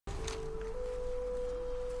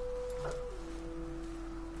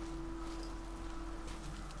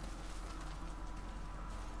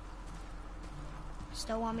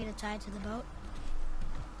Still want me to tie it to the boat?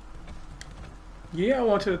 Yeah, I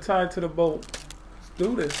want you to tie it to the boat. Let's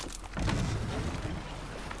do this.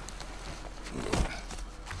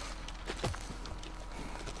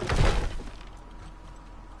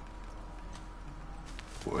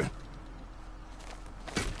 Boy.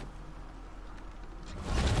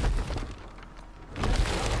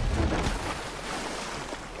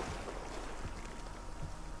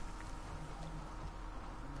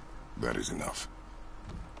 That is enough.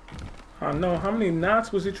 I know. How many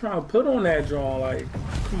knots was he trying to put on that jaw? Like,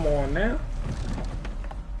 come on now.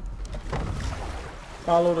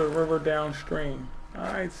 Follow the river downstream.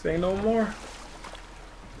 Alright, say no more.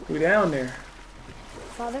 We down there.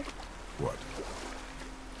 Father? What?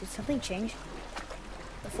 Did something change?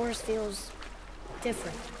 The forest feels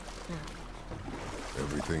different now.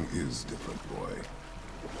 Everything is different, boy.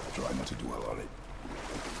 Try not to dwell on it.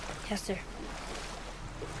 Yes, sir.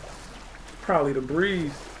 Probably the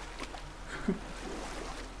breeze.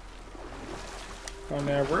 On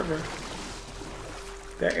that river.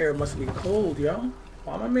 That air must be cold, yo.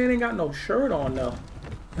 Why my man ain't got no shirt on though?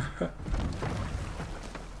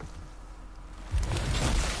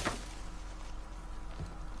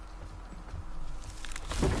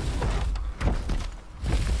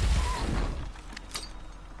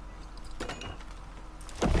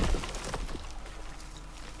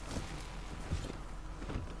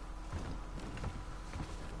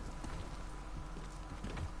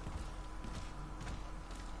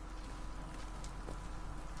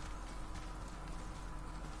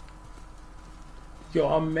 Yo,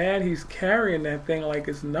 I'm mad he's carrying that thing like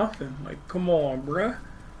it's nothing. Like, come on, bruh.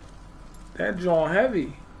 That jaw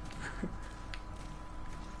heavy.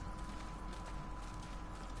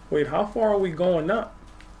 Wait, how far are we going up?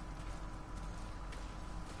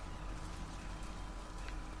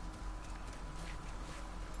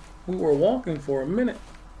 We were walking for a minute.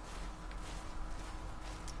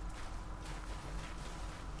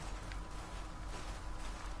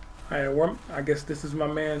 Alright, I guess this is my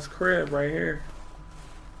man's crib right here.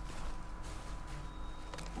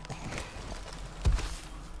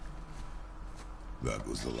 That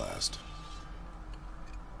was the last.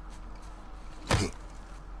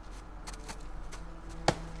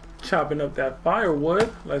 Chopping up that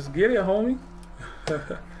firewood. Let's get it, homie.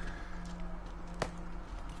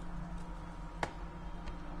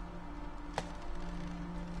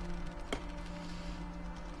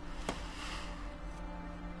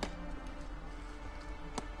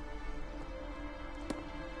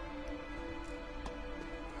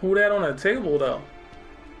 Who that on the table though?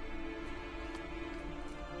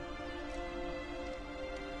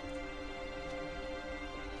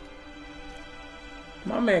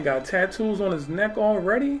 My man got tattoos on his neck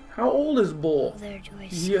already? How old is Bull? Oh, there do I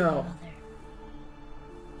see Yo. my mother.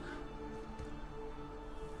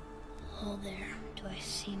 Oh, there do I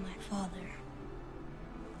see my father.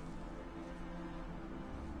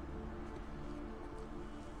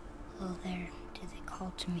 Oh, there do they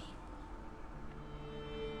call to me.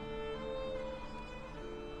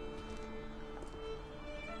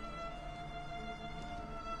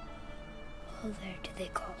 Oh, there do they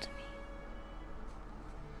call to me.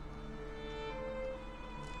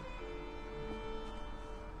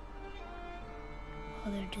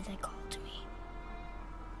 Oh, there do they call to me.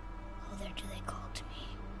 Oh, there do they call to me.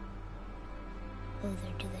 Oh,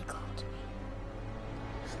 there do they call to me.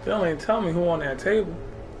 Still ain't tell me who on that table.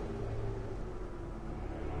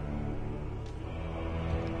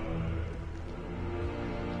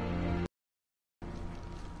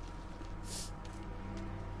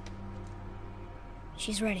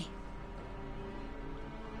 She's ready.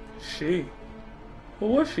 She? Who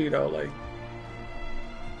was she though? Like,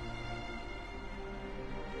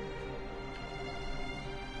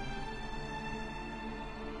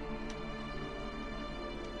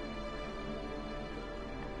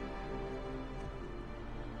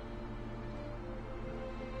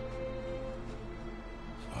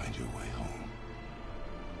 Find your way home.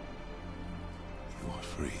 You are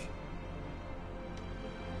free.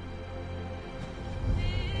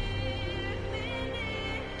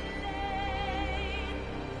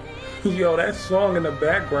 yo, that song in the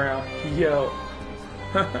background. Yo.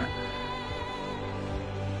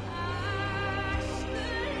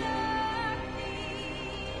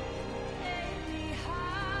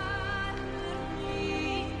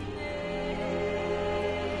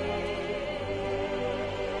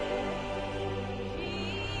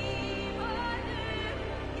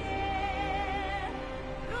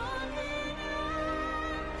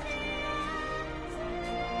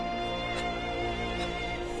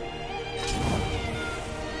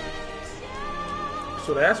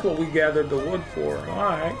 So that's what we gathered the wood for.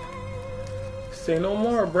 Alright. Say no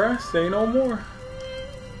more, bruh. Say no more.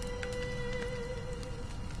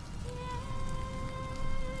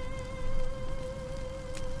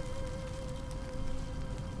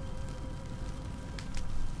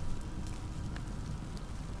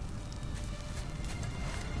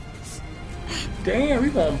 Damn,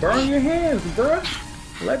 you gonna burn your hands, bruh.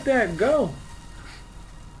 Let that go.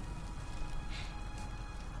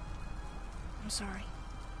 I'm sorry.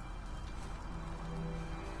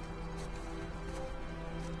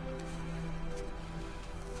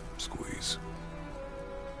 Squeeze.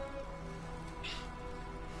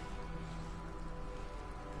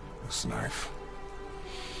 This knife.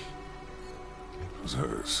 It was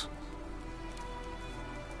hers.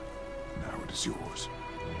 Now it is yours.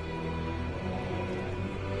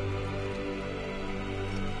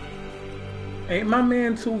 Ain't my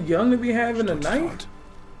man too young to be having a knife?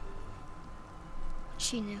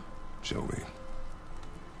 She knew. Show me.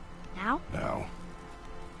 Now? Now.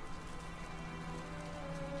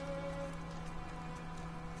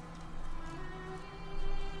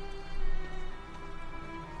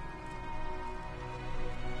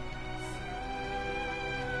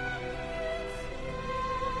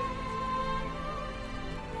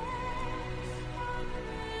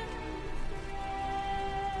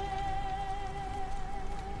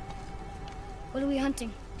 What are we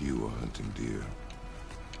hunting? You are hunting deer.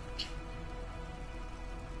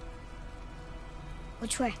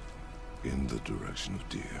 Which way? In the direction of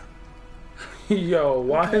deer. Yo,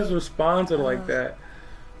 why his responses are like that?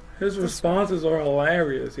 His responses are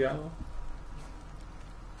hilarious, y'all.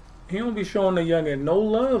 He don't be showing the youngin' no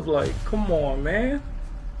love. Like, come on, man.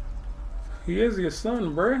 He is your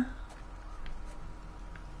son, bruh.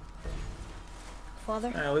 Father?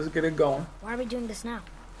 Alright, let's get it going. Why are we doing this now?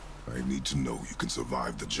 I need to know you can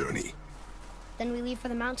survive the journey. Then we leave for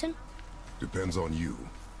the mountain? Depends on you.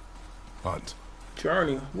 Hunt.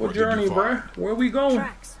 Journey? What What did you journey, bruh? find? Where we going?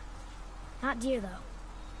 Tracks. Not deer, though.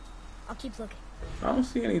 I'll keep looking. I don't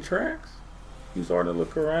see any tracks. You started to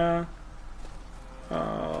look around.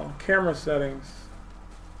 Camera settings.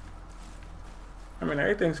 I mean,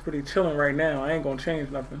 everything's pretty chilling right now. I ain't gonna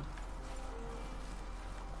change nothing.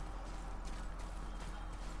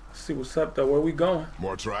 Let's see what's up though. Where we going?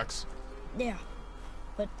 More tracks? Yeah.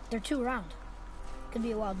 But they're too round. Could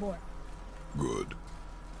be a wild boar. Good.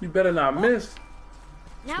 You better not miss.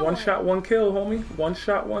 Now One what? shot, one kill, homie. One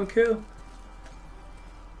shot, one kill.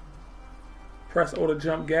 Press O to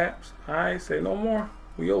jump gaps. Alright, say no more.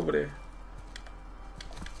 We over there.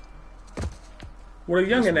 Where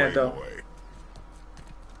the youngin' at though?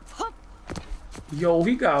 Hup. Yo,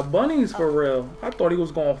 he got bunnies for real. I thought he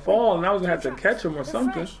was gonna fall and I was gonna have to catch him or They're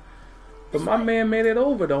something. fresh. But my man made it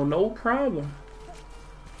over though, no problem.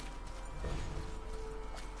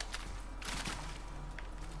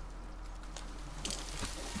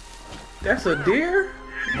 That's a deer?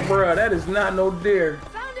 Bruh, that is not no deer.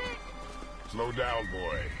 Found it! Slow down,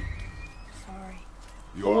 boy. Sorry.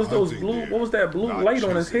 You What are was those hunting blue? deer, What was that blue not light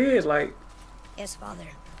on his chasing. head? Like, Yes, Father.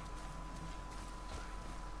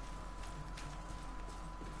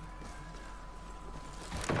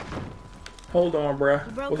 hold on, bruh.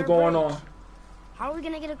 We broke What's our going bridge. on? How are we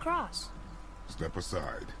gonna get across? Step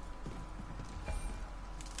aside.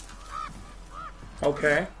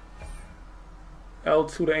 Okay.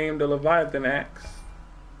 L2 to aim the Leviathan axe.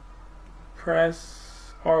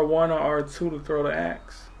 Press R1 or R2 to throw the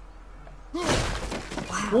axe.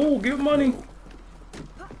 Ooh, give money.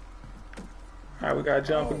 Alright, we gotta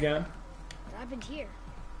jump again. What happened here?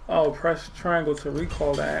 Oh, press triangle to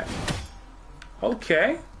recall the axe.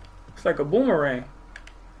 Okay. It's like a boomerang.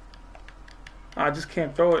 I just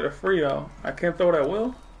can't throw it at free though. I can't throw it at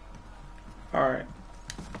will? Alright.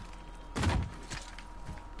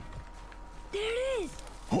 There it is!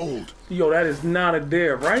 Hold. Yo, that is not a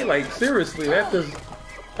deer, right? Like, seriously, that does...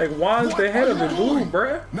 Like, why is the head of it blue,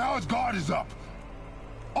 bruh? Now his guard is up.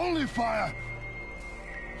 Only fire.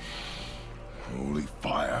 Only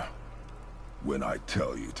fire. When I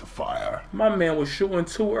tell you to fire. My man was shooting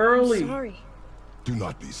too early. Sorry. Do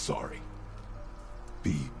not be sorry.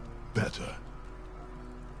 Be better.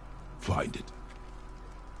 Find it.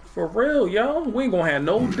 For real, yo. We ain't gonna have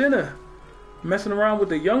no dinner. Messing around with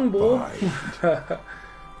the young boy. Find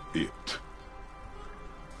it.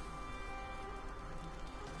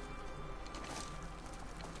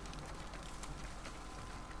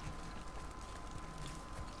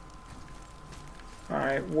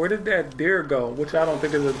 Alright, where did that deer go? Which I don't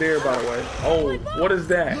think is a deer, by the way. Oh, what is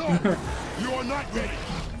that? You are not ready.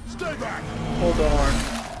 Stay back. Hold on.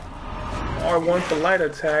 R1 for light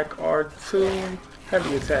attack. R2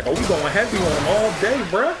 Heavy attack. Oh, we going heavy on him all day,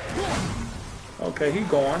 bruh. Okay, he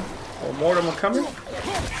gone. Oh, more of them are coming.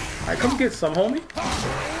 Alright, come get some, homie.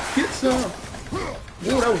 Get some.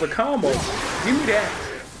 Ooh, that was a combo. Give me that.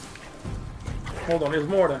 Hold on, there's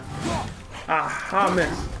more than. Ah, I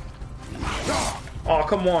missed. Oh,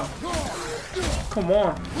 come on. Come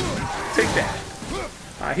on. Take that.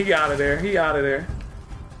 Alright, he out of there. He out of there.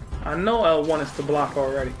 I know L1 is to block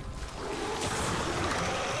already.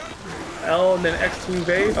 L and then X to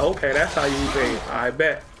evade? Okay, that's how you evade. I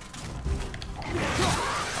bet.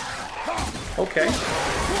 Okay.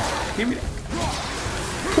 Give me that.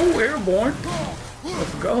 Cool, airborne.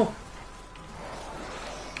 Let's go.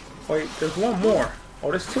 Wait, there's one more.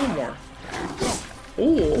 Oh, there's two more.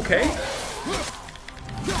 Ooh, okay.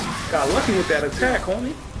 Got lucky with that attack,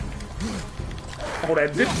 homie. Oh,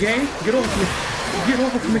 that dip game. Get off me. Get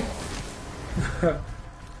off me.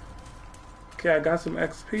 Okay, I got some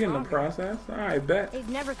XP in the process. I bet. They've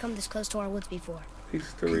never come this close to our woods before.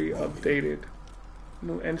 History updated.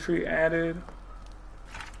 New entry added.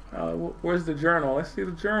 Where's the journal? Let's see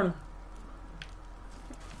the journal.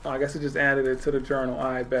 Oh, I guess it just added it to the journal.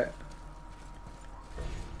 I bet.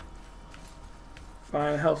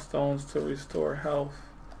 Find health stones to restore health.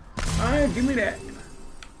 Alright, give me that.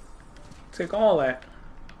 Take all that.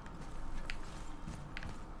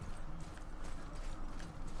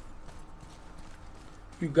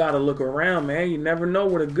 You gotta look around, man. You never know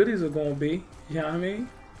where the goodies are gonna be. You know what I mean?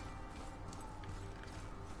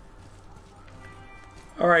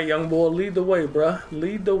 Alright, young boy, lead the way, bruh.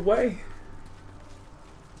 Lead the way.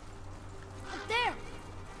 There.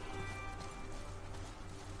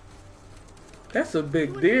 That's a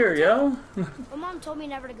big deer, yo. My mom told me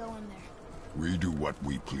never to go in there. We do what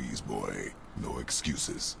we please, boy. No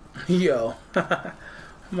excuses. Yo.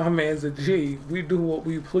 My man's a G. We do what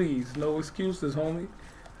we please. No excuses, homie.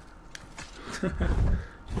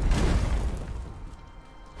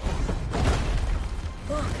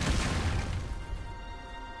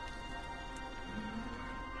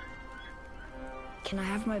 Can I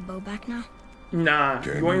have my bow back now? Nah,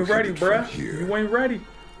 you ain't ready, bruh. You ain't ready.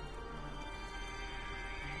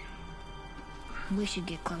 We should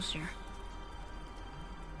get closer.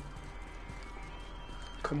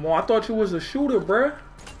 Come on, I thought you was a shooter, bruh.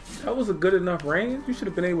 That was a good enough range. You should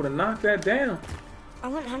have been able to knock that down. I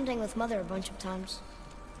went hunting with Mother a bunch of times.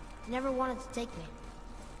 Never wanted to take me.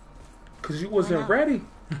 Cause you wasn't ready.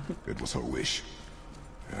 It was her wish.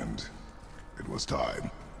 And it was time.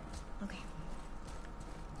 Okay.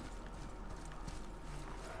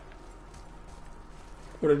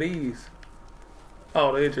 What are these?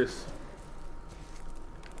 Oh, they're just...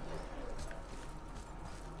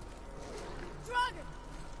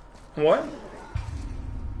 What?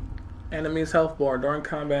 Enemy's health bar. During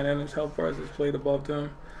combat, enemy's health bar is displayed above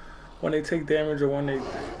them when they take damage or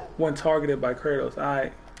when targeted by Kratos.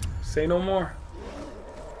 Alright. Say no more.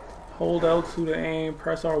 Hold L2 to aim.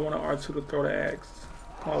 Press R1 or R2 to throw the axe.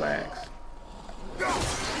 Call the axe.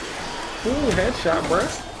 Ooh, headshot,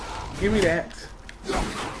 bruh. Give me that.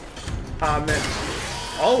 Ah, man.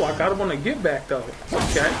 Oh, I got him on the get back though.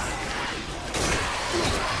 Okay.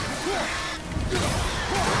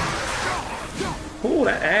 Ooh,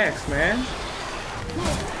 that axe, man.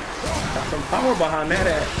 Got some power behind that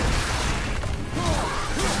axe.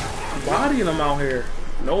 Bodying them out here.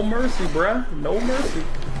 No mercy, bruh. No mercy.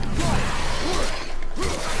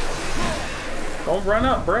 Don't run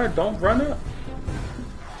up, bruh. Don't run up.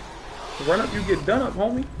 Run up, you get done up,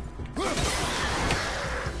 homie.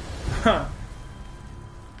 Huh.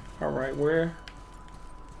 Alright, where?